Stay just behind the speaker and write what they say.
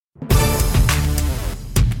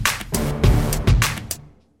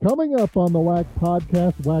Coming up on the WAC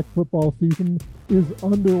podcast, WAC football season is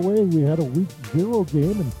underway. We had a week 0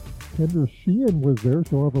 game, and Kendra Sheehan was there.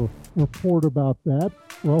 She'll have a report about that.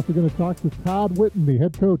 We're also going to talk to Todd Whitten, the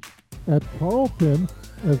head coach at Tarleton,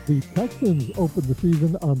 as the Texans opened the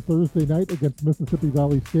season on Thursday night against Mississippi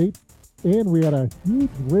Valley State. And we had a huge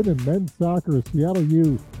win in men's soccer as Seattle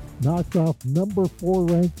U knocks off number 4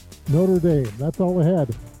 ranked Notre Dame. That's all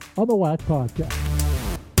ahead on the WAC podcast.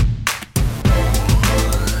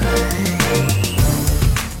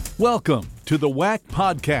 Welcome to the WAC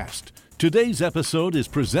podcast. Today's episode is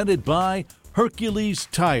presented by Hercules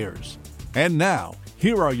Tires. And now,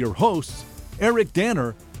 here are your hosts, Eric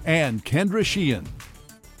Danner and Kendra Sheehan.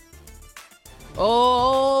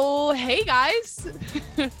 Oh, hey guys.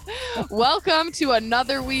 Welcome to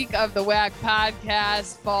another week of the WAC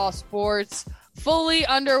podcast. Fall sports fully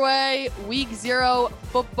underway. Week 0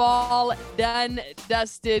 football done,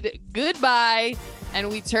 dusted, goodbye. And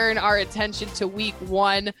we turn our attention to week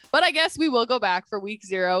 1, but I guess we will go back for week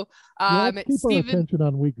 0. Let's keep our attention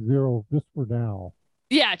on week 0 just for now.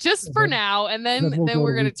 Yeah, just for now, and then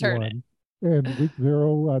we're going to turn it. And week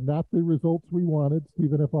 0, not the results we wanted.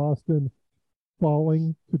 Stephen F. Austin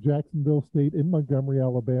falling to Jacksonville State in Montgomery,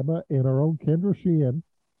 Alabama, and our own Kendra Sheehan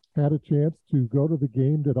had a chance to go to the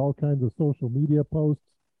game, did all kinds of social media posts.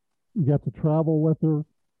 You got to travel with her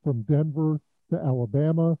from Denver to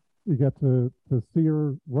Alabama. You got to see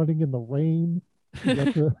her running in the rain. You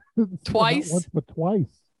got to twice, not once but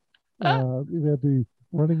twice. You had the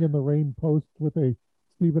running in the rain post with a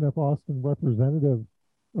Stephen F. Austin representative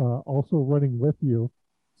also running with you.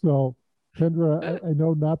 So, Kendra, I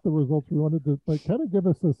know not the results we wanted to, but kind of give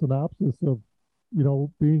us a synopsis of,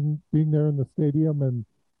 being there in the stadium and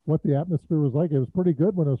what the atmosphere was like. It was pretty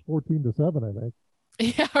good when it was 14-7, I think.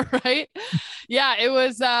 Yeah, right. Yeah, it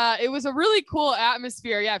was a really cool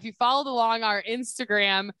atmosphere. Yeah, if you followed along our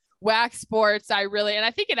Instagram, WAC Sports, and I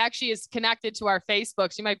think it actually is connected to our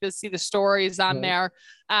Facebook, so you might be able to see the stories on there.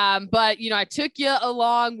 But I took you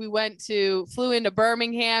along. We flew into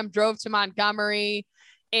Birmingham, drove to Montgomery,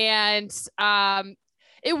 and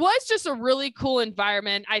it was just a really cool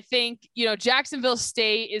environment. I think, Jacksonville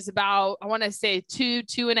State is about, I want to say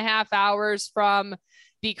 2.5 hours from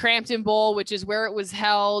the Crampton Bowl, which is where it was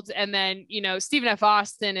held. And then, Stephen F.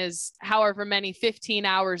 Austin is however many 15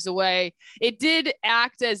 hours away. It did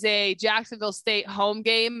act as a Jacksonville State home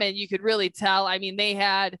game, and you could really tell. I mean, they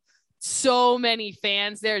had so many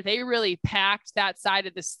fans there. They really packed that side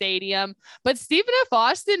of the stadium. But Stephen F.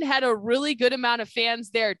 Austin had a really good amount of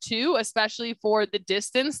fans there too, especially for the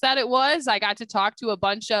distance that it was. I got to talk to a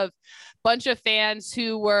bunch of fans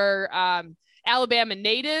who were Alabama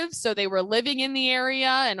natives, so they were living in the area,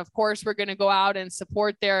 and of course we're going to go out and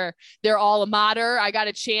support their alma mater. I got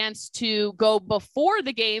a chance to go before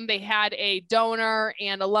the game. They had a donor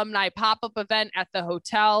and alumni pop-up event at the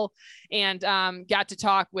hotel, and got to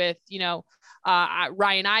talk with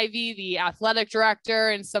Ryan Ivey, the athletic director,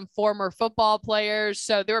 and some former football players.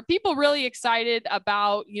 So there were people really excited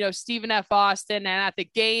about, Stephen F. Austin, and at the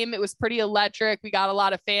game, it was pretty electric. We got a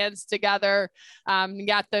lot of fans together,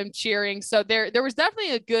 got them cheering. So there was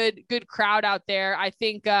definitely a good crowd out there. I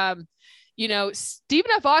think,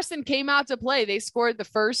 Stephen F. Austin came out to play. They scored the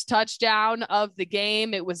first touchdown of the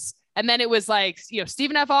game. And then it was like,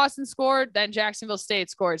 Stephen F. Austin scored, then Jacksonville State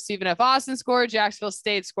scored. Stephen F. Austin scored, Jacksonville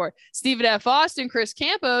State scored. Stephen F. Austin, Chris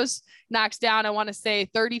Campos knocks down, I want to say,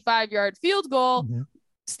 35-yard field goal. Mm-hmm.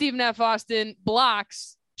 Stephen F. Austin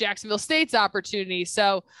blocks Jacksonville State's opportunity.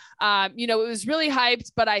 So, it was really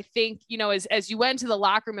hyped, but I think, as you went to the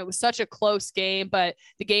locker room, it was such a close game, but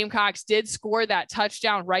the Gamecocks did score that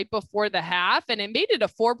touchdown right before the half, and it made it a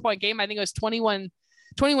 4-point game. I think it was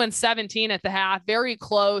 21-17 at the half, very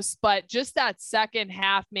close, but just that second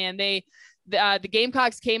half, man, the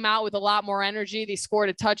Gamecocks came out with a lot more energy. They scored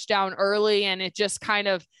a touchdown early, and it just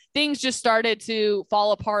things just started to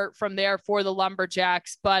fall apart from there for the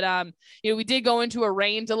Lumberjacks. But, we did go into a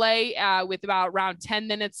rain delay with about around 10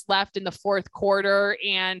 minutes left in the fourth quarter.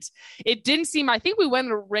 And it didn't seem, I think we went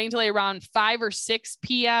in a rain delay around 5 or 6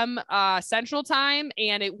 p.m. Central Time.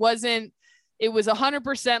 And it was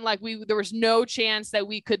 100% like there was no chance that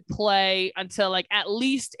we could play until like at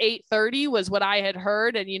least 8:30 was what I had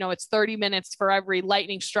heard. And, it's 30 minutes for every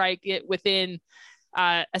lightning strike within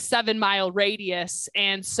a 7-mile radius.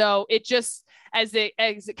 And so it just, as it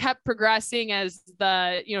kept progressing, as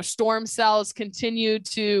the, storm cells continued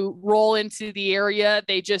to roll into the area,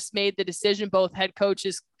 they just made the decision. Both head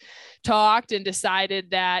coaches talked and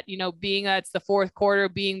decided that, being that it's the fourth quarter,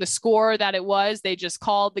 being the score that it was, they just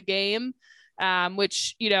called the game.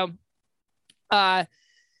 Which,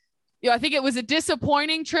 I think it was a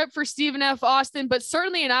disappointing trip for Stephen F. Austin, but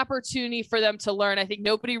certainly an opportunity for them to learn. I think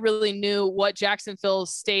nobody really knew what Jacksonville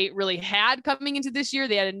State really had coming into this year.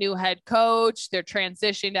 They had a new head coach. They're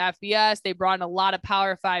transitioning to FBS. They brought in a lot of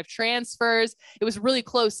Power 5 transfers. It was a really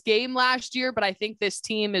close game last year, but I think this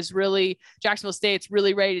team is really, Jacksonville State's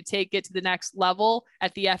really ready to take it to the next level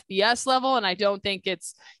at the FBS level. And I don't think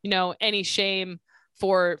it's, any shame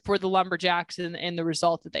for the Lumberjacks and the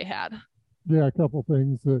result that they had. Yeah, a couple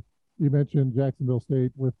things. You mentioned Jacksonville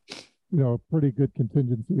State with, a pretty good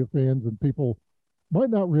contingency of fans, and people might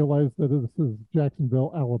not realize that this is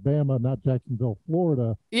Jacksonville, Alabama, not Jacksonville,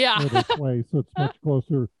 Florida. Yeah. Where they play, so it's much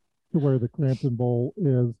closer to where the Crampton Bowl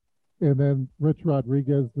is. And then Rich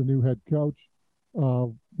Rodriguez, the new head coach,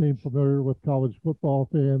 name familiar with college football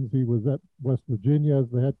fans. He was at West Virginia as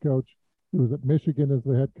the head coach. He was at Michigan as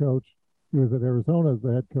the head coach. He was at Arizona as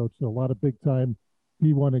the head coach. So a lot of big-time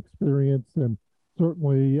D1 experience, and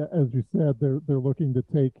certainly, as you said, they're looking to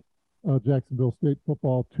take Jacksonville State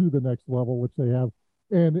football to the next level, which they have.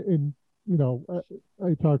 And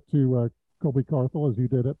I talked to Colby Carthel, as you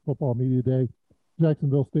did at Football Media Day.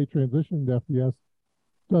 Jacksonville State transitioning to FBS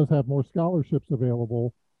does have more scholarships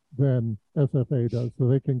available than SFA does, so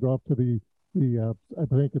they can go up to the I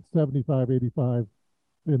think it's 75, 85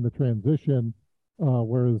 in the transition,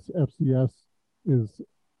 whereas FCS is,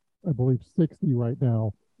 I believe, 60 right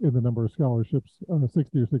now in the number of scholarships,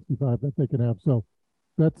 60 or 65 that they can have. So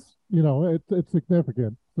that's, it's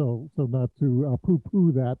significant. So not to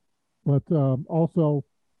poo-poo that, but also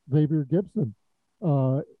Xavier Gibson.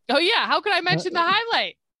 Oh yeah, how could I mention the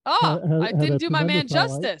highlight? I didn't do my man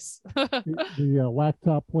justice. the WAC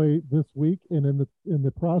top play this week, and in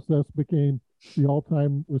the process became the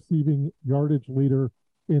all-time receiving yardage leader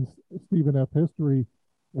in Stephen F. history,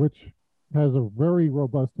 which has a very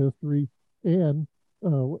robust history, and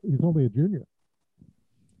he's only a junior.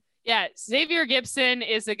 Yeah, Xavier Gibson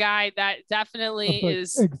is a guy that definitely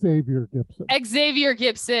is Xavier Gibson. Xavier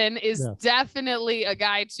Gibson is definitely a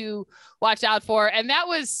guy to watch out for. And that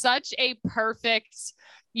was such a perfect,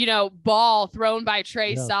 ball thrown by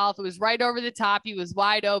Trey South. It was right over the top. He was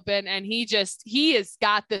wide open, and he has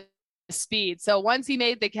got the speed. So once he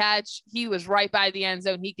made the catch, he was right by the end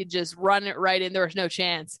zone. He could just run it right in. There was no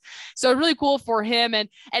chance. So really cool for him. And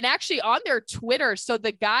actually on their Twitter, so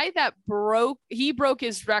the guy that broke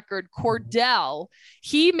his record, Cordell,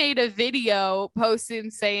 he made a video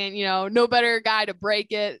posting saying, no better guy to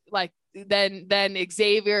break it than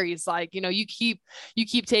Xavier. He's like, you keep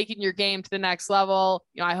taking your game to the next level.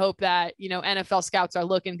 I hope that, NFL scouts are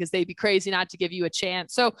looking, because they'd be crazy not to give you a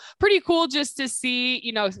chance. So pretty cool just to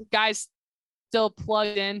see, guys still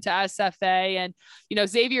plugged into SFA. And,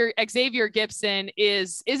 Xavier Gibson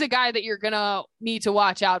is a guy that you're going to need to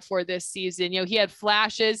watch out for this season. He had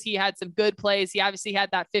flashes, he had some good plays. He obviously had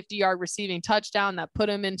that 50-yard receiving touchdown that put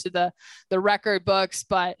him into the record books,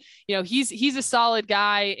 but, he's a solid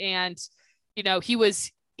guy. And, he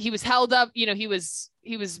was held up, he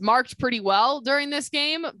was marked pretty well during this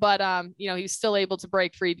game, but, he was still able to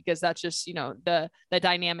break free, because that's just, the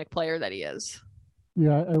dynamic player that he is.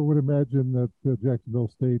 Yeah, I would imagine that Jacksonville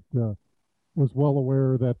State was well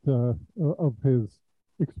aware that of his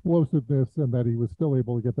explosiveness, and that he was still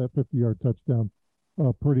able to get that 50-yard touchdown.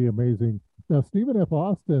 Pretty amazing. Now, Stephen F.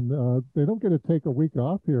 Austin, they don't get to take a week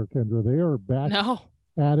off here, Kendra. They are back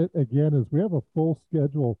at it again, as we have a full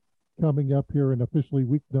schedule coming up here in officially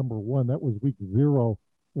week number 1. That was week 0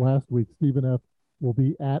 last week. Stephen F. will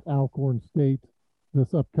be at Alcorn State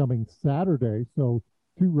this upcoming Saturday. So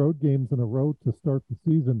 2 road games in a row to start the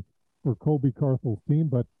season for Colby Carthel's team.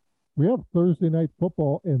 But we have Thursday night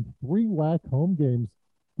football and 3 WAC home games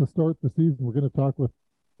to start the season. We're going to talk with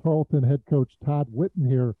Tarleton head coach Todd Whitten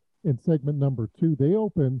here in segment number 2. They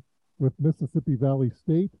open with Mississippi Valley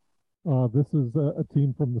State. This is a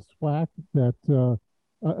team from the SWAC that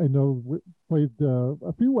I know played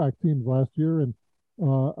a few WAC teams last year, and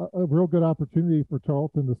a real good opportunity for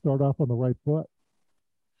Tarleton to start off on the right foot.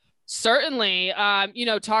 Certainly.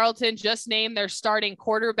 Tarleton just named their starting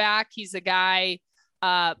quarterback. He's a guy,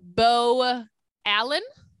 Bo Allen.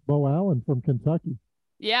 Bo Allen from Kentucky.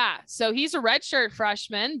 Yeah. So he's a redshirt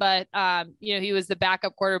freshman, but, he was the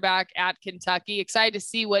backup quarterback at Kentucky. Excited to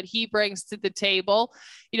see what he brings to the table.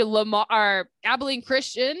 Abilene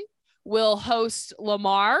Christian will host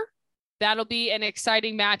Lamar. That'll be an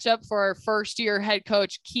exciting matchup for first-year head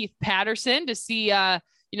coach Keith Patterson to see,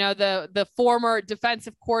 the former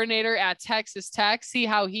defensive coordinator at Texas Tech, see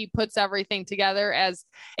how he puts everything together as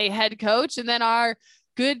a head coach. And then our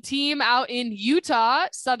good team out in Utah,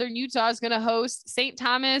 Southern Utah, is going to host St.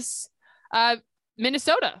 Thomas,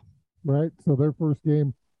 Minnesota. Right. So their first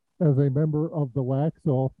game as a member of the WAC.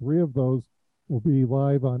 So all three of those will be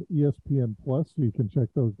live on ESPN Plus, so you can check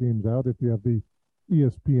those games out if you have the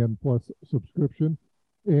ESPN Plus subscription.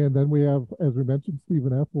 And then we have, as we mentioned,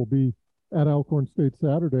 Stephen F. will be at Alcorn State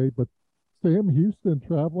Saturday, but Sam Houston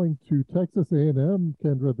traveling to Texas A&M.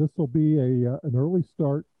 Kendra, this will be an early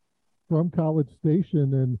start from College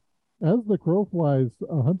Station, and as the crow flies,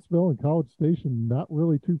 Huntsville and College Station not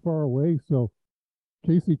really too far away. So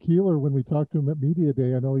Casey Keeler, when we talked to him at Media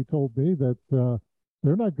Day, I know he told me that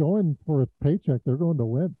they're not going for a paycheck; they're going to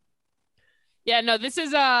win. Yeah, no, this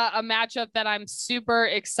is a matchup that I'm super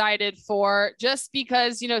excited for, just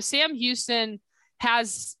because, Sam Houston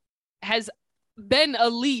has been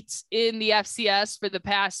elite in the FCS for the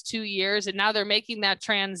past 2 years, and now they're making that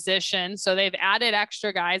transition. So they've added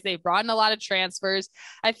extra guys. They've brought in a lot of transfers.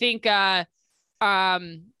 I think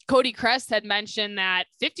Cody Crest had mentioned that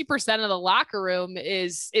 50% of the locker room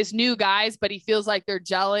is new guys, but he feels like they're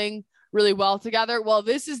gelling really well together. Well,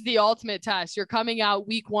 this is the ultimate test. You're coming out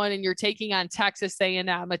week 1 and you're taking on Texas A&M,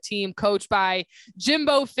 a team coached by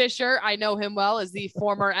Jimbo Fisher. I know him well as the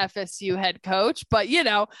former FSU head coach, but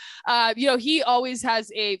he always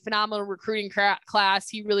has a phenomenal recruiting class.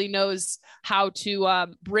 He really knows how to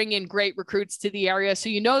bring in great recruits to the area. So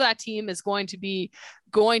that team is going to be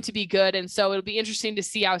good. And so it'll be interesting to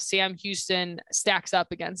see how Sam Houston stacks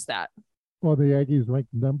up against that. Well, the Aggies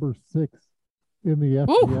ranked number 6 in the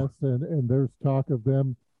FCS, and there's talk of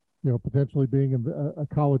them, potentially being a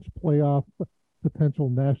college playoff, potential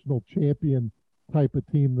national champion type of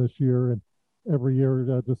team this year. And every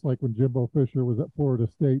year, just like when Jimbo Fisher was at Florida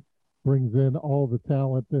State, brings in all the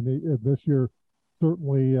talent, and this year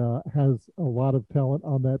certainly has a lot of talent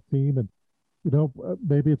on that team. And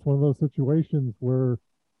maybe it's one of those situations where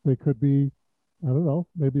they could be, I don't know,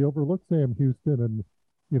 maybe overlook Sam Houston. And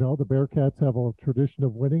the Bearcats have a tradition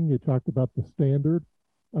of winning. You talked about the standard.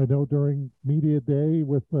 I know during Media Day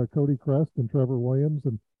with Cody Crest and Trevor Williams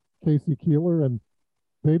and Casey Keeler, and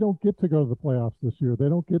they don't get to go to the playoffs this year. They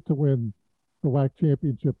don't get to win the WAC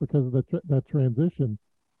championship because of that transition.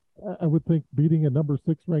 I would think beating a number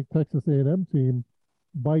 6 ranked Texas A&M team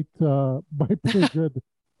might be a good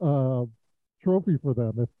trophy for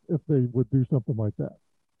them if they would do something like that.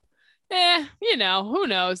 Who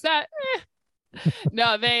knows that?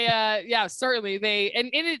 No, they, certainly and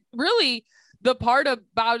it really, the part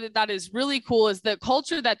about it that is really cool is the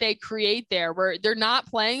culture that they create there, where they're not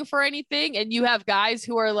playing for anything. And you have guys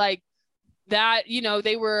who are like that,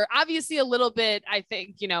 they were obviously a little bit, I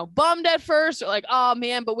think, bummed at first, or like, oh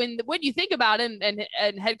man, but when you think about it,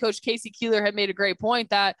 and head coach Casey Keeler had made a great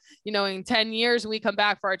point that, in 10 years, when we come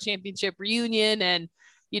back for our championship reunion and,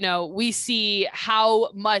 we see how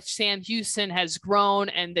much Sam Houston has grown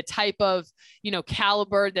and the type of,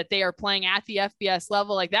 caliber that they are playing at the FBS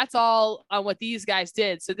level. Like, that's all on what these guys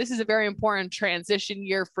did. So this is a very important transition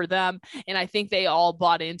year for them. And I think they all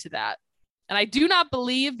bought into that. And I do not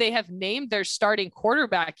believe they have named their starting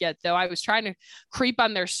quarterback yet, though. I was trying to creep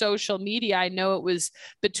on their social media. I know it was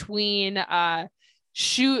between,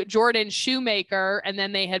 Jordan Shoemaker, and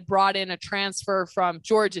then they had brought in a transfer from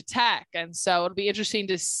Georgia Tech. And so it'll be interesting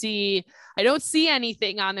to see. I don't see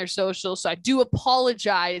anything on their social, so I do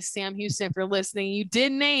apologize, Sam Houston, for listening. You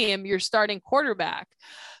did name your starting quarterback,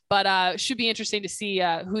 but it should be interesting to see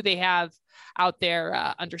who they have out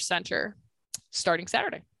there under center starting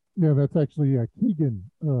Saturday. Yeah, that's actually Keegan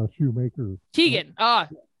Shoemaker. Keegan.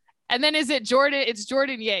 And then is it Jordan? It's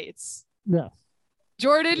Jordan Yates. Yes.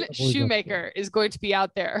 Jordan Shoemaker is going to be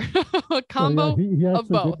out there. A combo he of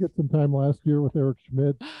both. Did get some time last year with Eric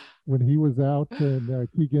Schmidt when he was out, and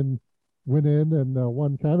Keegan went in and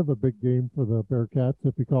won kind of a big game for the Bearcats,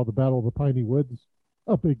 if you call the Battle of the Piney Woods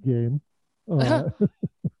a big game.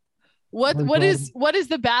 What is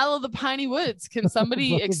the Battle of the Piney Woods? Can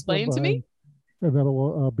somebody explain to me? And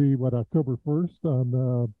that'll be October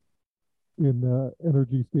 1st in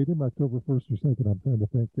Energy Stadium, October 1st or 2nd. I'm trying to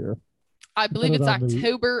think here. I believe it's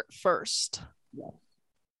October 1st. Yes.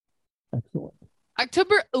 Excellent.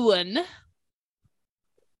 October 1.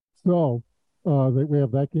 So we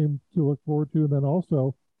have that game to look forward to. And then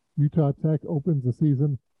also Utah Tech opens the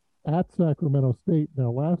season at Sacramento State.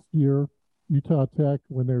 Now, last year, Utah Tech,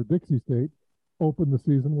 when they were Dixie State, opened the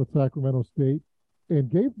season with Sacramento State and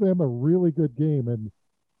gave them a really good game. And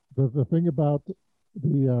the thing about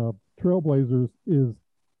the Trailblazers is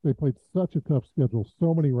they played such a tough schedule,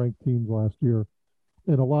 so many ranked teams last year.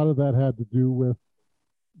 And a lot of that had to do with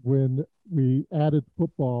when we added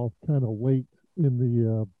football kind of late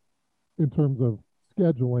in terms of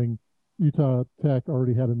scheduling. Utah Tech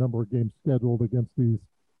already had a number of games scheduled against these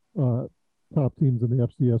top teams in the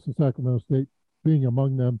FCS, and Sacramento State being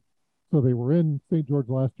among them. So they were in St. George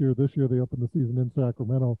last year. This year they opened the season in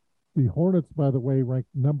Sacramento. The Hornets, by the way, ranked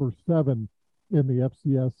number 7 in the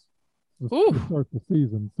FCS to start the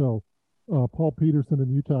season. So Paul Peterson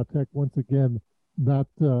and Utah Tech once again not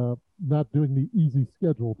doing the easy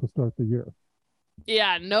schedule to start the year.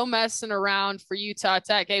 Yeah, no messing around for Utah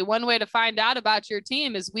Tech. Hey, one way to find out about your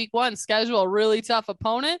team is week 1, schedule a really tough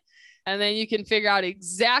opponent, and then you can figure out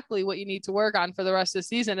exactly what you need to work on for the rest of the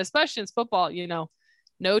season, especially in football,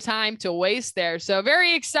 no time to waste there. So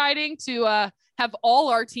very exciting to have all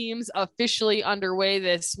our teams officially underway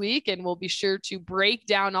this week, and we'll be sure to break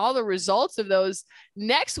down all the results of those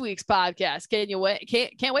next week's podcast. Can't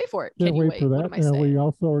wait for it. Can't wait for that. And we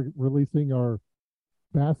also are releasing our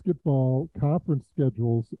basketball conference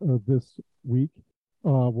schedules this week.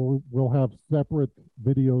 We'll have separate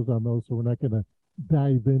videos on those, so we're not going to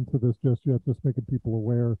dive into this just yet, just making people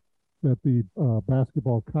aware that the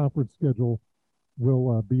basketball conference schedule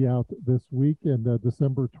will be out this week, and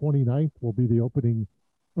December 29th will be the opening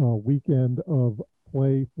weekend of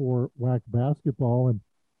play for WAC basketball, and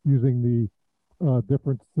using the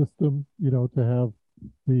different system, to have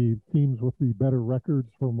the teams with the better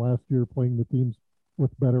records from last year playing the teams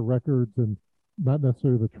with better records, and not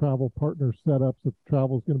necessarily the travel partner setups. The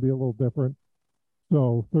travel is going to be a little different.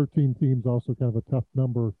 So 13 teams, also kind of a tough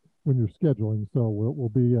number when you're scheduling. So we'll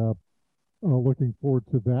be looking forward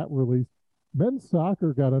to that release. Men's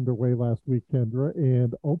soccer got underway last week, Kendra,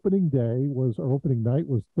 and opening night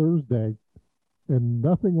was Thursday, and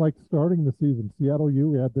nothing like starting the season. Seattle U,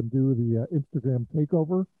 we had them do the Instagram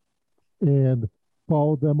takeover and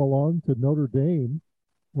followed them along to Notre Dame,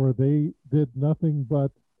 where they did nothing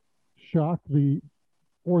but shock the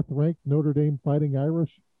 4th-ranked Notre Dame Fighting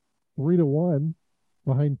Irish 3-1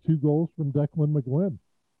 behind 2 goals from Declan McGlynn.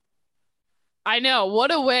 I know.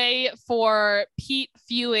 What a way for Pete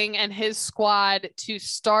Fewing and his squad to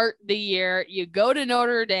start the year. You go to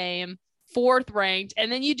Notre Dame, 4th-ranked,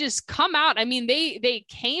 and then you just come out. I mean, they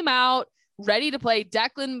came out ready to play.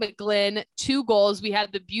 Declan McGlynn, 2 goals. We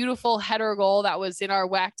had the beautiful header goal that was in our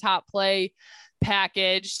WAC Top Play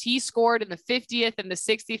package. He scored in the 50th and the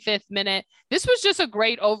 65th minute. This was just a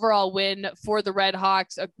great overall win for the Red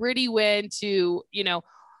Hawks, a gritty win to,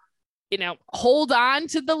 hold on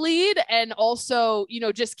to the lead and also,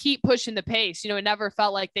 just keep pushing the pace. It never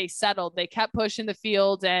felt like they settled. They kept pushing the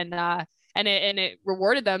field and it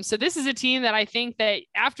rewarded them. So this is a team that I think that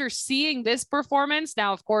after seeing this performance,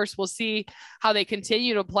 now, of course, we'll see how they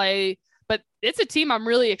continue to play, but it's a team I'm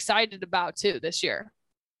really excited about too this year.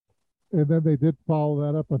 And then they did follow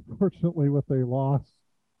that up, unfortunately, with a loss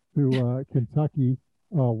to Kentucky,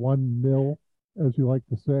 1-0, as you like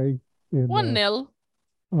to say. 1-0.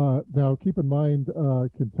 Now, keep in mind,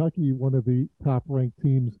 Kentucky, one of the top-ranked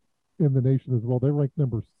teams in the nation as well. They're ranked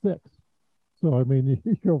number 6. So, I mean,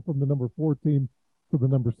 you go from the number 4 team to the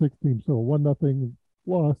number 6 team. So, 1-0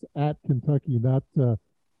 loss at Kentucky, not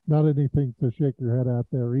anything to shake your head at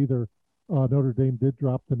there either. Notre Dame did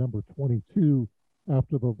drop to number 22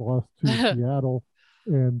 after the loss to Seattle.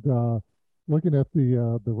 And looking at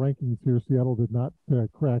the rankings here, Seattle did not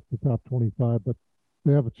crack the top 25, but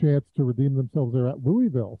they have a chance to redeem themselves there at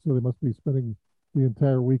Louisville. So they must be spending the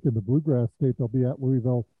entire week in the Bluegrass State. They'll be at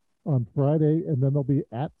Louisville on Friday, and then they'll be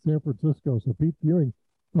at San Francisco. So Pete Fewing,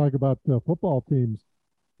 talk about football teams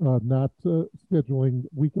not scheduling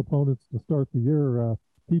weak opponents to start the year.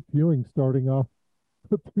 Pete Fewing starting off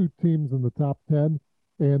the 2 teams in the top 10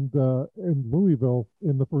 and Louisville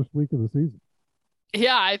in the first week of the season.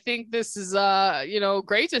 Yeah, I think this is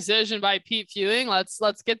great decision by Pete Fewing. Let's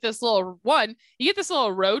get this little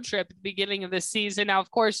road trip at the beginning of the season. Now, of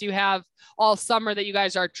course, you have all summer that you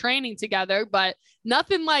guys are training together, but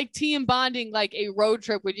nothing like team bonding like a road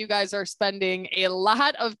trip when you guys are spending a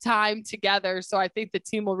lot of time together. So I think the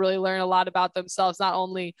team will really learn a lot about themselves, not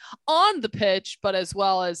only on the pitch, but as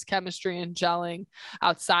well as chemistry and gelling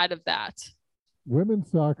outside of that. Women's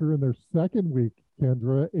soccer in their second week,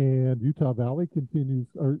 Kendra, and Utah Valley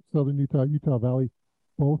Southern Utah Valley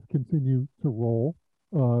both continue to roll.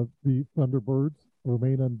 The Thunderbirds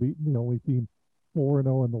remain unbeaten, the only team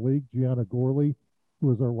 4-0 in the league. Gianna Gorley,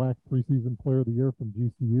 who is our WAC preseason player of the year from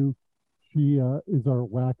GCU, she is our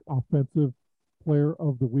WAC offensive player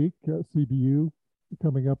of the week. CBU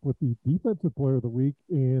coming up with the defensive player of the week,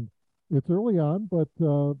 and it's early on, but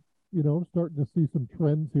starting to see some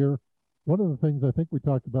trends here. One of the things I think we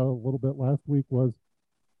talked about a little bit last week was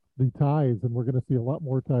the ties, and we're going to see a lot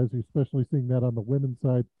more ties, especially seeing that on the women's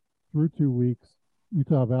side through 2 weeks.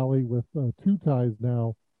 Utah Valley with 2 ties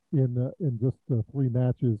now in just 3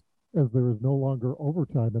 matches, as there is no longer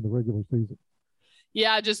overtime in the regular season.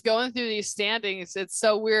 Yeah, just going through these standings, it's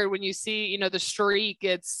so weird when you see, the streak,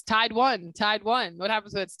 it's tied one. What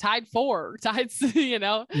happens when it's tied four,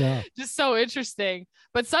 Yeah. just so interesting.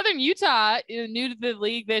 But Southern Utah, new to the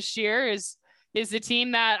league this year, is the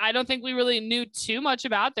team that I don't think we really knew too much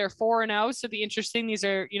about. They're 4-0, so it'd be interesting. These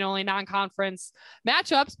are, only non-conference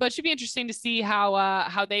matchups, but should be interesting to see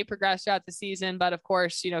how they progress throughout the season. But of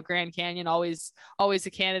course, Grand Canyon always a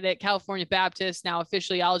candidate. California Baptist now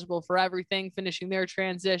officially eligible for everything, finishing their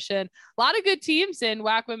transition. A lot of good teams in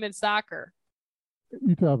WAC women's soccer.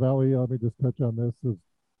 Utah Valley, let me just touch on this, is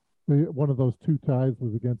one of those two ties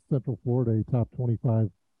was against Central Florida, a top 25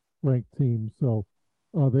 ranked team. So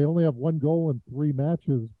they only have one goal in 3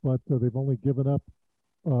 matches, but they've only given up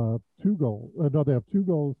 2 goals. No, they have 2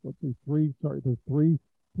 goals. Let's see, 3. Sorry, there's three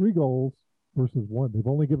goals versus 1. They've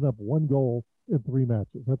only given up 1 goal in 3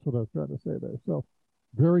 matches. That's what I was trying to say there. So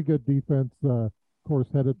very good defense, of course,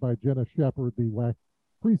 headed by Jenna Shepard, the WAC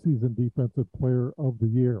preseason defensive player of the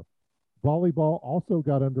year. Volleyball also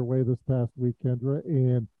got underway this past week, Kendra,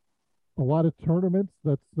 and a lot of tournaments.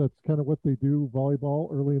 That's kind of what they do,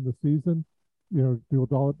 volleyball, early in the season. Do a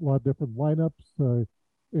lot of different lineups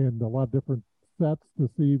and a lot of different sets to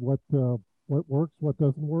see what works, what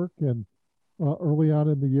doesn't work. And early on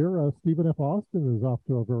in the year, Stephen F. Austin is off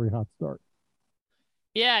to a very hot start.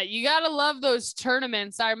 Yeah, you got to love those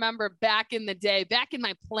tournaments. I remember back in the day, back in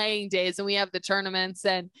my playing days, and we have the tournaments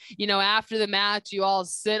and, after the match, you all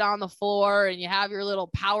sit on the floor and you have your little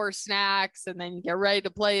power snacks and then you get ready to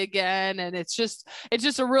play again. And it's just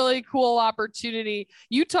a really cool opportunity.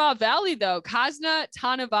 Utah Valley, though, Kazna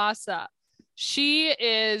Tanavasa, she's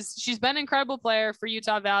been an incredible player for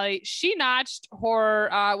Utah Valley. She notched her,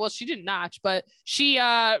 she didn't notch, but she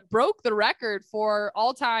broke the record for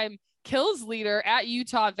all-time kills leader at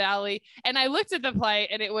Utah Valley. And I looked at the play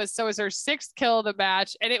and it was her 6th kill of the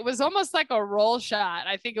match. And it was almost like a roll shot.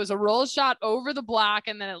 I think it was a roll shot over the block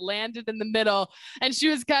and then it landed in the middle. And she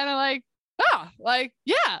was kind of like,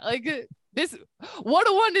 this, what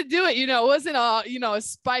a one to do it. It wasn't a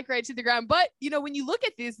spike right to the ground. But, when you look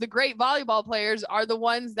at these, the great volleyball players are the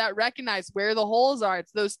ones that recognize where the holes are.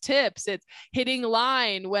 It's those tips. It's hitting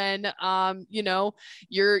line when,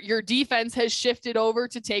 your defense has shifted over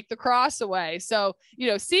to take the cross away. So,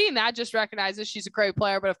 seeing that just recognizes she's a great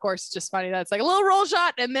player. But of course, it's just funny that it's like a little roll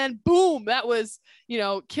shot and then boom, that was,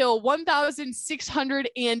 kill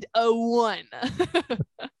 1,601.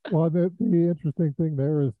 Well, the interesting thing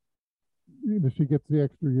there is, she gets the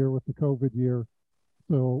extra year with the COVID year.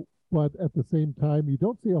 So, but at the same time, you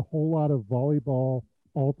don't see a whole lot of volleyball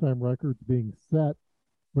all-time records being set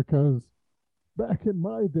because back in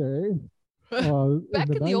my day, back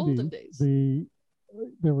in the 90s, olden days,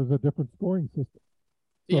 there was a different scoring system.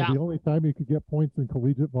 So the only time you could get points in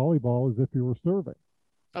collegiate volleyball is if you were serving.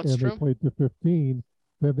 That's true. They played to 15.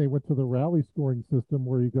 Then they went to the rally scoring system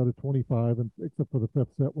where you go to 25, and except for the 5th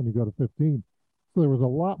set when you go to 15. So there was a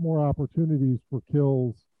lot more opportunities for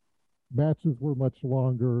kills. Matches were much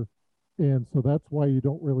longer. And so that's why you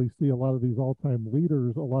don't really see a lot of these all-time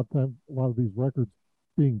leaders, a lot of these records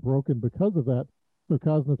being broken because of that. So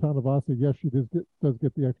Kazna Tanavasa, yes, she does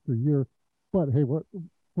get the extra year. But hey,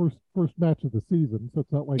 first match of the season, so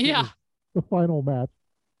it's not like it was the final match.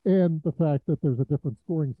 And the fact that there's a different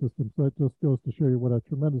scoring system. So it just goes to show you what a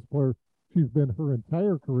tremendous player she's been her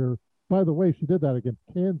entire career. By the way, she did that against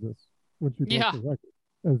Kansas when she broke the record,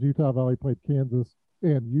 as Utah Valley played Kansas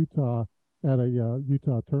and Utah at a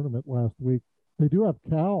Utah tournament last week. They do have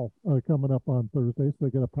Cal coming up on Thursday, so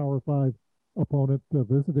they get a Power 5 opponent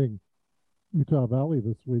visiting Utah Valley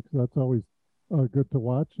this week. So that's always good to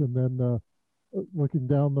watch. And then looking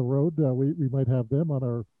down the road, we might have them on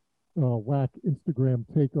our WAC Instagram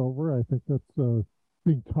takeover. I think that's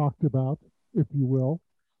being talked about, if you will.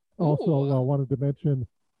 Also, I wanted to mention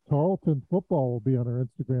Tarleton football will be on our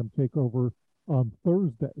Instagram takeover on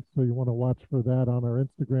Thursday. So you want to watch for that on our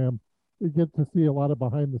Instagram. You get to see a lot of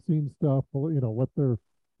behind the scenes stuff, what they're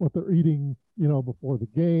eating, before the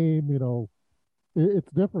game,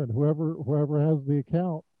 it's different. Whoever has the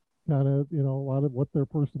account kind of, a lot of what their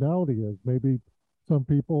personality is. Maybe some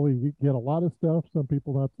people you get a lot of stuff, some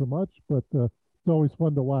people not so much, but it's always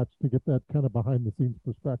fun to watch to get that kind of behind the scenes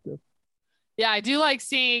perspective. Yeah, I do like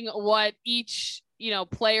seeing what each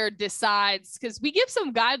player decides, because we give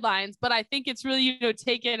some guidelines, but I think it's really,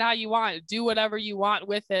 take it how you want, do whatever you want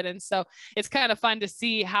with it. And so it's kind of fun to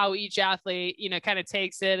see how each athlete, kind of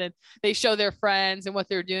takes it, and they show their friends and what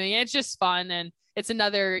they're doing. And it's just fun. And it's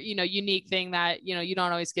another, unique thing that, you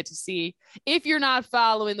don't always get to see if you're not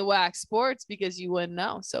following the WAC Sports, because you wouldn't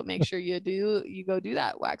know. So make sure you go do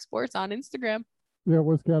that, WAC Sports on Instagram. Yeah, it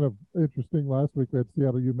was kind of interesting last week. We had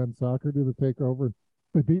Seattle U men's soccer do the takeover.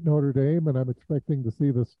 They beat Notre Dame, and I'm expecting to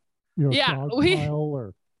see this, Yeah, dog pile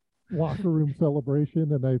or locker room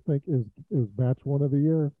celebration. And I think is match one of the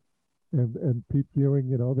year. And Pete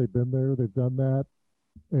Ewing, they've been there, they've done that,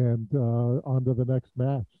 and on to the next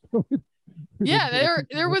match. Yeah,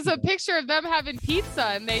 there was a picture of them having pizza,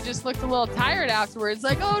 and they just looked a little tired afterwards.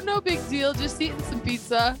 Like, oh, no big deal, just eating some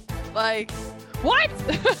pizza. Like, what?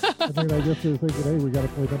 I guess they're thinking, hey, we got to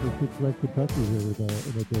play number 6 ranked Kentucky here in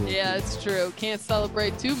a day. Yeah, it's true. Can't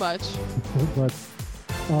celebrate too much. But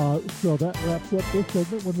so that wraps up this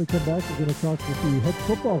segment. When we come back, we're going to talk with the head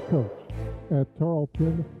football coach at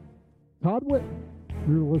Tarleton, Todd Whitten.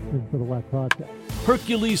 You're listening to the WAC Podcast.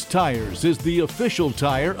 Hercules Tires is the official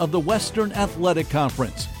tire of the Western Athletic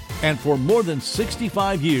Conference, and for more than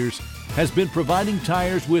 65 years has been providing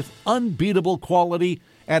tires with unbeatable quality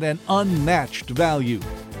at an unmatched value.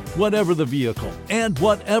 Whatever the vehicle and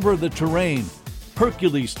whatever the terrain,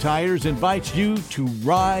 Hercules Tires invites you to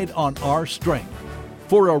ride on our strength.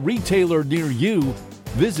 For a retailer near you,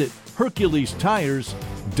 visit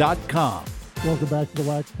HerculesTires.com. Welcome back to the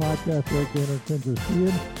WAC Podcast. Eric Danner and Kendra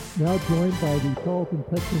Sheehan, now joined by the Tarleton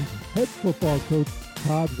Texans head football coach,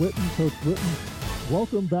 Todd Whitten. Coach Whitten,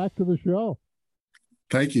 welcome back to the show.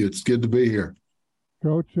 Thank you. It's good to be here.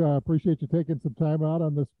 Coach, appreciate you taking some time out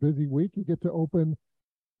on this busy week. You get to open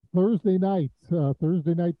Thursday night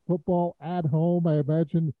football at home. I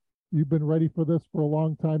imagine you've been ready for this for a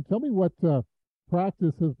long time. Tell me what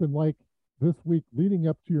practice has been like this week leading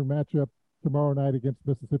up to your matchup tomorrow night against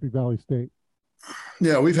Mississippi Valley State.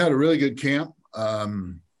 Yeah, we've had a really good camp.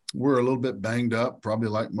 We're a little bit banged up, probably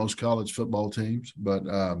like most college football teams, but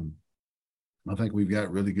I think we've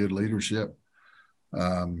got really good leadership.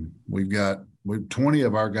 We've 20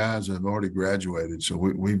 of our guys have already graduated, so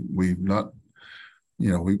we've not,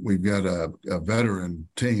 we've got a veteran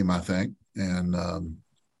team, I think, and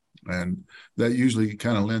that usually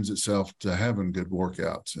kind of lends itself to having good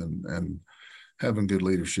workouts and having good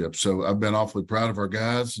leadership. So I've been awfully proud of our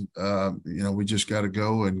guys. We just got to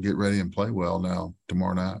go and get ready and play well now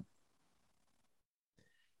tomorrow night.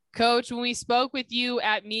 Coach, when we spoke with you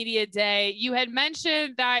at Media Day, you had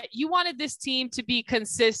mentioned that you wanted this team to be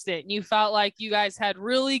consistent. You felt like you guys had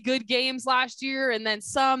really good games last year and then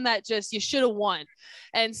some that just you should have won.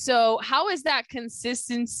 And so how has that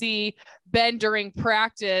consistency been during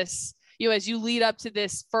practice? As you lead up to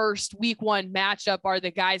this first week 1 matchup, are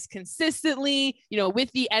the guys consistently,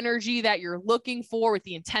 with the energy that you're looking for, with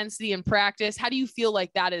the intensity in practice? How do you feel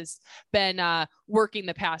like that has been working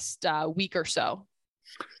the past week or so?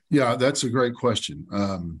 Yeah, that's a great question.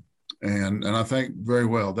 And I think very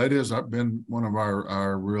well. That has been one of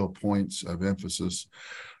our real points of emphasis.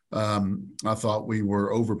 I thought we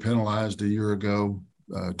were over penalized a year ago,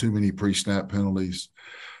 too many pre-snap penalties.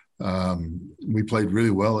 We played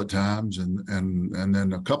really well at times, and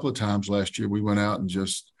then a couple of times last year we went out and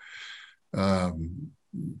just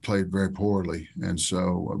played very poorly, and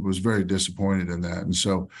so I was very disappointed in that. And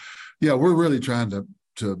so, yeah, we're really trying to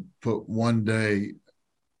put one day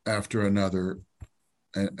after another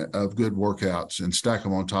of good workouts and stack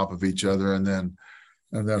them on top of each other, and then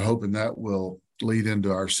hoping that will lead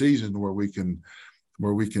into our season where we can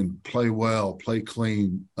play well, play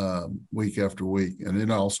clean week after week. And it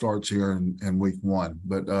all starts here in week 1.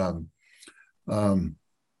 But, the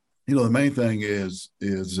main thing is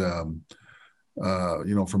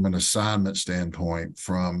from an assignment standpoint,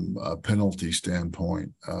 from a penalty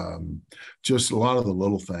standpoint, just a lot of the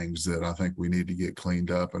little things that I think we need to get cleaned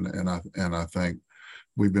up. And I think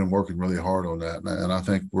we've been working really hard on that. And I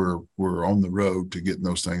think we're on the road to getting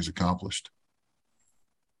those things accomplished.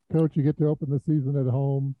 Coach, you get to open the season at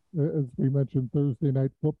home, as we mentioned, Thursday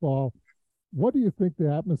night football. What do you think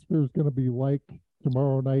the atmosphere is going to be like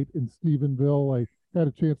tomorrow night in Stephenville? I had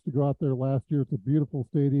a chance to go out there last year. It's a beautiful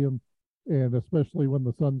stadium, and especially when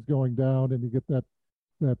the sun's going down and you get that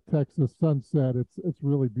Texas sunset, it's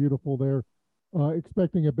really beautiful there.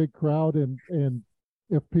 Expecting a big crowd, and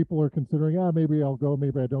if people are considering, maybe I'll go,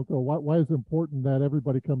 maybe I don't go. Why is it important that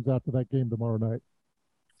everybody comes out to that game tomorrow night?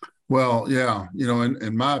 Well, yeah,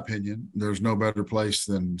 in my opinion, there's no better place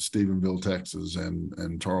than Stephenville, Texas,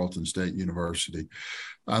 and Tarleton State University.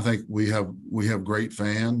 I think we have great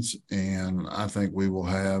fans, and I think we will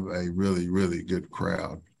have a really, really good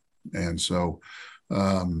crowd. And so,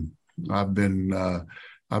 I've been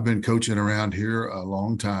coaching around here a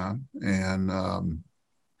long time, and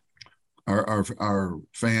our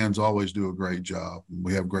fans always do a great job.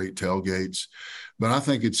 We have great tailgates, but I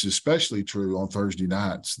think it's especially true on Thursday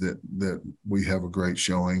nights that we have a great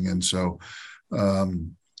showing. And so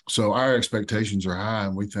our expectations are high,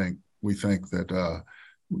 and we think we think that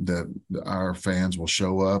our fans will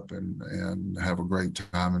show up and have a great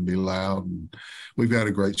time and be loud. And we've got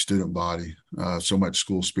a great student body, so much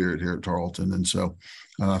school spirit here at Tarleton. And so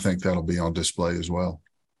I think that'll be on display as well.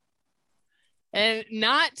 And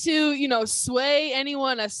not to, sway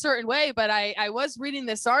anyone a certain way, but I was reading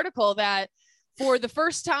this article that for the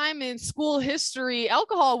first time in school history,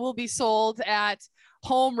 alcohol will be sold at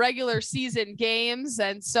home regular season games.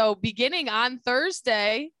 And so beginning on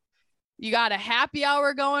Thursday, you got a happy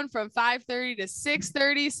hour going from 5:30 to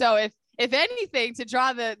 6:30. So if anything, to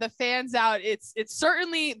draw the fans out, it's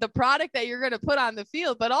certainly the product that you're going to put on the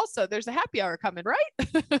field, but also there's a happy hour coming,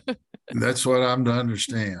 right? That's what I'm to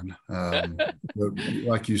understand. But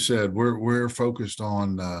like you said, we're focused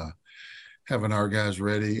on having our guys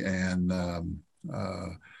ready and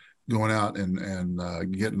going out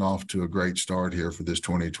and getting off to a great start here for this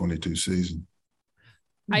 2022 season.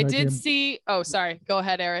 I did see. Oh, sorry. Go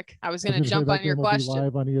ahead, Eric. I was going to jump on your question.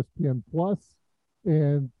 Live on ESPN Plus.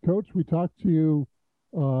 And Coach, we talked to you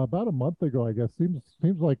about a month ago, I guess.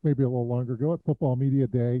 Seems like maybe a little longer ago at Football Media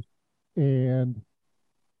Day, and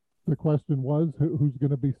the question was who's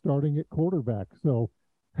going to be starting at quarterback. So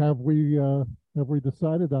have we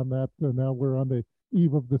decided on that? Now we're on the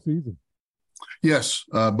eve of the season. Yes,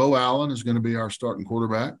 Bo Allen is going to be our starting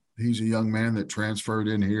quarterback. He's a young man that transferred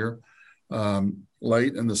in here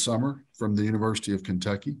late in the summer from the University of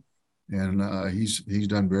Kentucky, and he's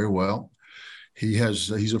done very well.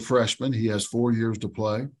 He's a freshman. He has 4 years to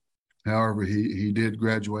play. However, he did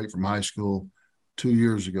graduate from high school 2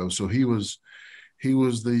 years ago, so he was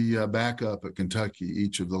the backup at Kentucky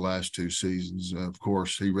each of the last 2 seasons. Of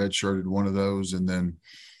course, he redshirted one of those, and then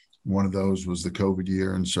one of those was the COVID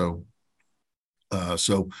year, and so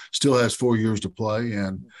still has 4 years to play.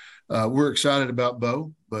 And we're excited about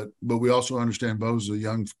Bo, but we also understand Bo's a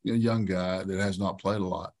young guy that has not played a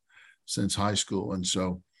lot since high school, and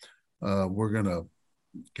so we're going to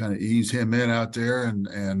kind of ease him in out there.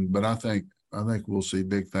 But I think we'll see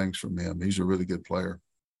big things from him. He's a really good player.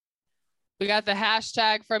 We got the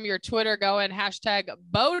hashtag from your Twitter going, hashtag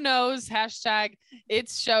Bo knows, hashtag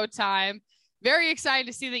it's showtime. Very excited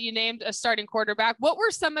to see that you named a starting quarterback. What were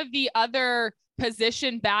some of the other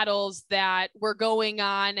position battles that were going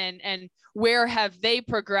on, and where have they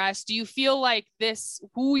progressed? Do you feel like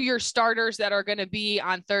who your starters that are going to be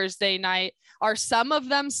on Thursday night, are some of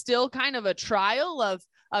them still kind of a trial of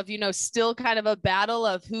still kind of a battle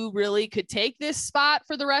of who really could take this spot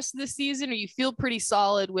for the rest of the season, or you feel pretty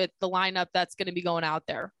solid with the lineup that's going to be going out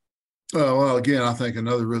there? Well, again, I think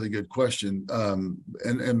another really good question.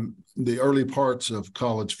 And the early parts of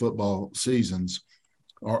college football seasons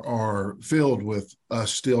are filled with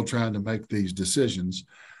us still trying to make these decisions.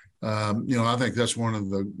 I think that's one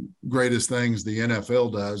of the greatest things the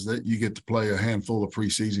NFL does, that you get to play a handful of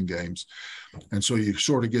preseason games. And so you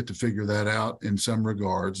sort of get to figure that out in some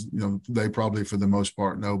regards. They probably for the most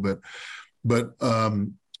part know, but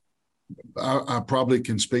I probably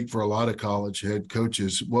can speak for a lot of college head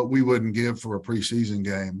coaches what we wouldn't give for a preseason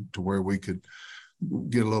game to where we could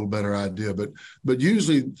get a little better idea. But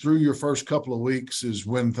usually through your first couple of weeks is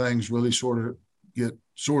when things really sort of get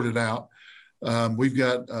sorted out. We've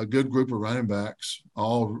got a good group of running backs,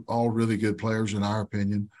 all really good players in our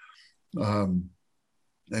opinion.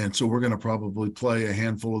 And so we're going to probably play a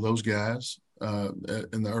handful of those guys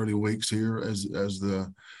in the early weeks here as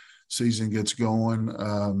the season gets going.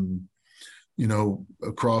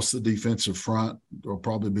 Across the defensive front, there'll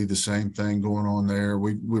probably be the same thing going on there.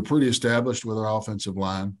 We're pretty established with our offensive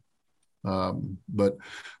line. But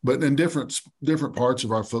in different parts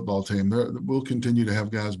of our football team, we'll continue to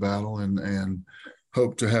have guys battle and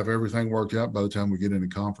hope to have everything worked out by the time we get into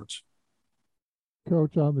conference.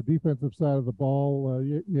 Coach, on the defensive side of the ball,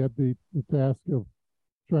 you had the task of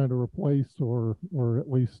trying to replace or at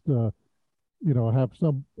least have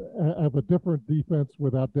a different defense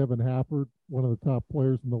without Devin Hafford, one of the top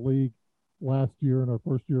players in the league last year in our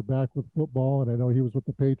first year back with football, and I know he was with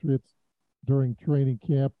the Patriots during training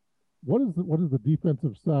camp. What is the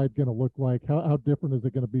defensive side going to look like? How different is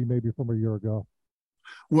it going to be maybe from a year ago?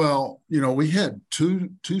 Well, we had two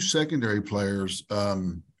secondary players,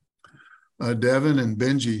 Devin and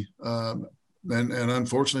Benji, and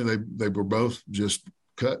unfortunately they were both just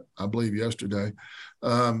cut, I believe, yesterday.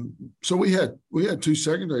 So we had two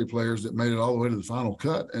secondary players that made it all the way to the final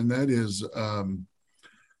cut, and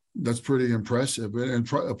that's pretty impressive and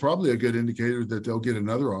probably a good indicator that they'll get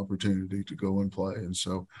another opportunity to go and play. And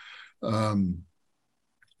so,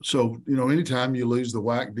 anytime you lose the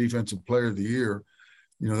WAC Defensive Player of the Year,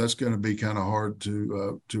 that's going to be kind of hard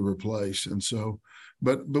to replace. And so,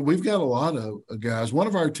 but we've got a lot of guys. One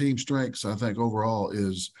of our team strengths, I think, overall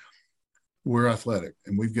is we're athletic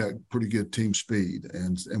and we've got pretty good team speed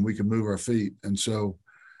and we can move our feet. And so,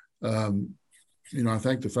 I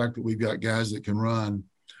think the fact that we've got guys that can run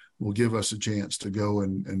will give us a chance to go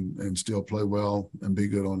and still play well and be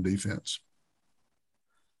good on defense.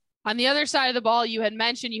 On the other side of the ball, you had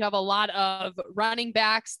mentioned you have a lot of running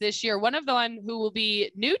backs this year. One of the one who will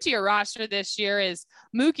be new to your roster this year is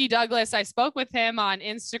Mookie Douglas. I spoke with him on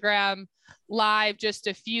Instagram Live just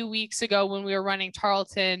a few weeks ago when we were running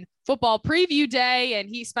Tarleton Football Preview Day, and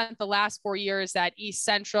he spent the last 4 years at East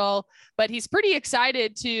Central, but he's pretty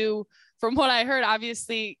excited to, from what I heard,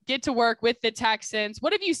 obviously get to work with the Texans.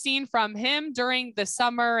 What have you seen from him during the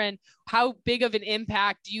summer, and how big of an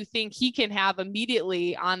impact do you think he can have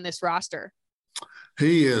immediately on this roster?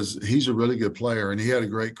 He's a really good player, and he had a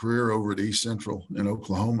great career over at East Central in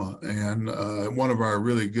Oklahoma, and one of our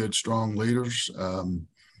really good, strong leaders.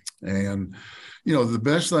 And the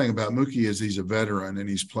best thing about Mookie is he's a veteran and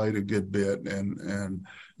he's played a good bit. And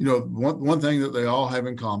one thing that they all have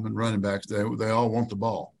in common, running backs, they all want the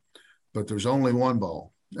ball, but there's only one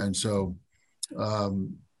ball. And so,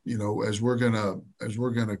 as we're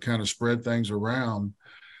gonna kind of spread things around,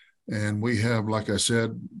 and we have, like I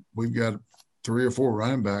said, we've got 3 or 4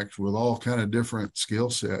 running backs with all kind of different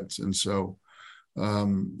skill sets. And so,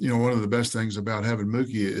 one of the best things about having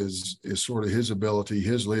Mookie is sort of his ability,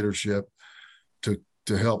 his leadership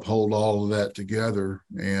to help hold all of that together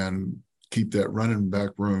and keep that running back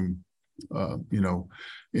room,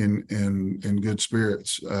 in good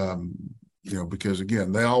spirits. Because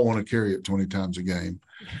again, they all want to carry it 20 times a game,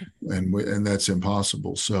 and that's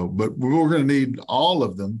impossible. So, but we're going to need all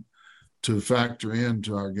of them to factor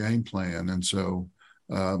into our game plan. And so,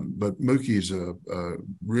 but Mookie's a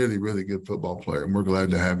really, really good football player, and we're glad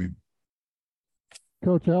to have him.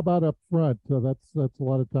 Coach, how about up front? That's a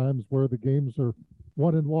lot of times where the games are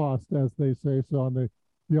won and lost, as they say. So on the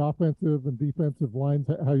offensive and defensive lines,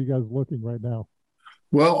 how are you guys looking right now?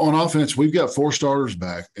 Well, on offense, we've got 4 starters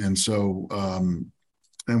back, and so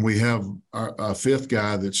and we have our 5th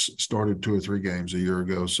guy that's started 2 or 3 games a year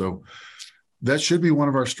ago. So that should be one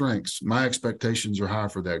of our strengths. My expectations are high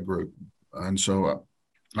for that group, and so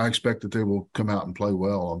I expect that they will come out and play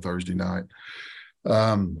well on Thursday night.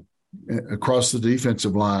 Across the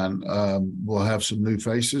defensive line, we'll have some new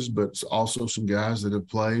faces, but also some guys that have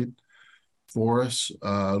played for us,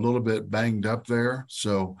 a little bit banged up there.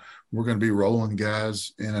 So we're going to be rolling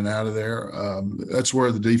guys in and out of there. That's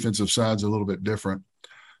where the defensive side's a little bit different.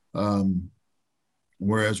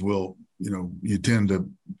 Whereas you tend to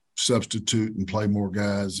substitute and play more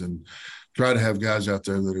guys and try to have guys out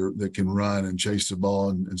there that can run and chase the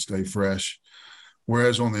ball and stay fresh.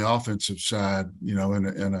 Whereas on the offensive side,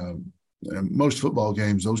 in most football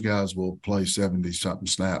games, those guys will play 70-something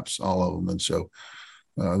snaps, all of them. And so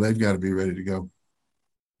they've got to be ready to go.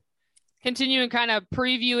 Continuing kind of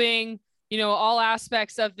previewing, all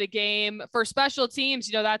aspects of the game. For special teams,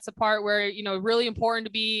 that's the part where, really important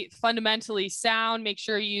to be fundamentally sound. Make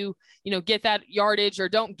sure you get that yardage or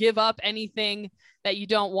don't give up anything that you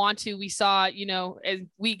don't want to. We saw, in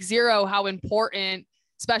week 0, how important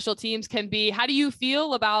special teams can be. How do you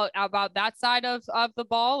feel about that side of the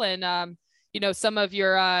ball and, some of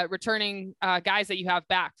your returning guys that you have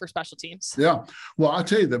back for special teams? Yeah. Well, I'll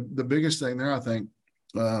tell you the biggest thing there, I think,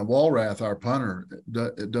 Walrath, our punter,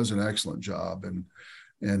 does an excellent job.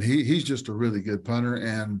 And he's just a really good punter.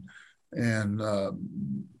 And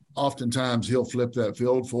oftentimes he'll flip that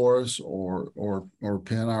field for us or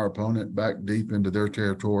pin our opponent back deep into their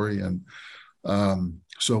territory. And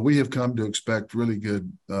so we have come to expect really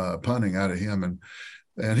good punting out of him.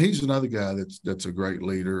 And he's another guy that's a great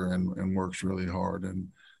leader and works really hard. And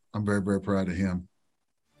I'm very, very proud of him.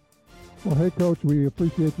 Well, hey, Coach, we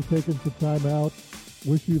appreciate you taking some time out.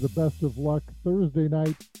 Wish you the best of luck. Thursday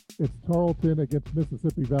night, it's Tarleton against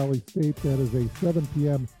Mississippi Valley State. That is a 7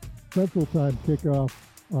 p.m. Central Time kickoff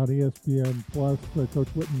on ESPN+. Coach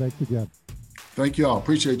Whitten, thanks again. Thank you all.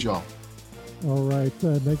 Appreciate y'all. All right.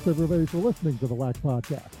 Thanks, everybody, for listening to the WAC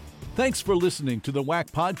Podcast. Thanks for listening to the WAC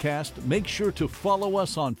Podcast. Make sure to follow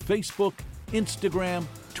us on Facebook, Instagram,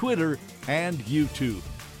 Twitter, and YouTube.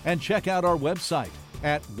 And check out our website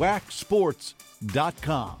at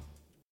wacsports.com.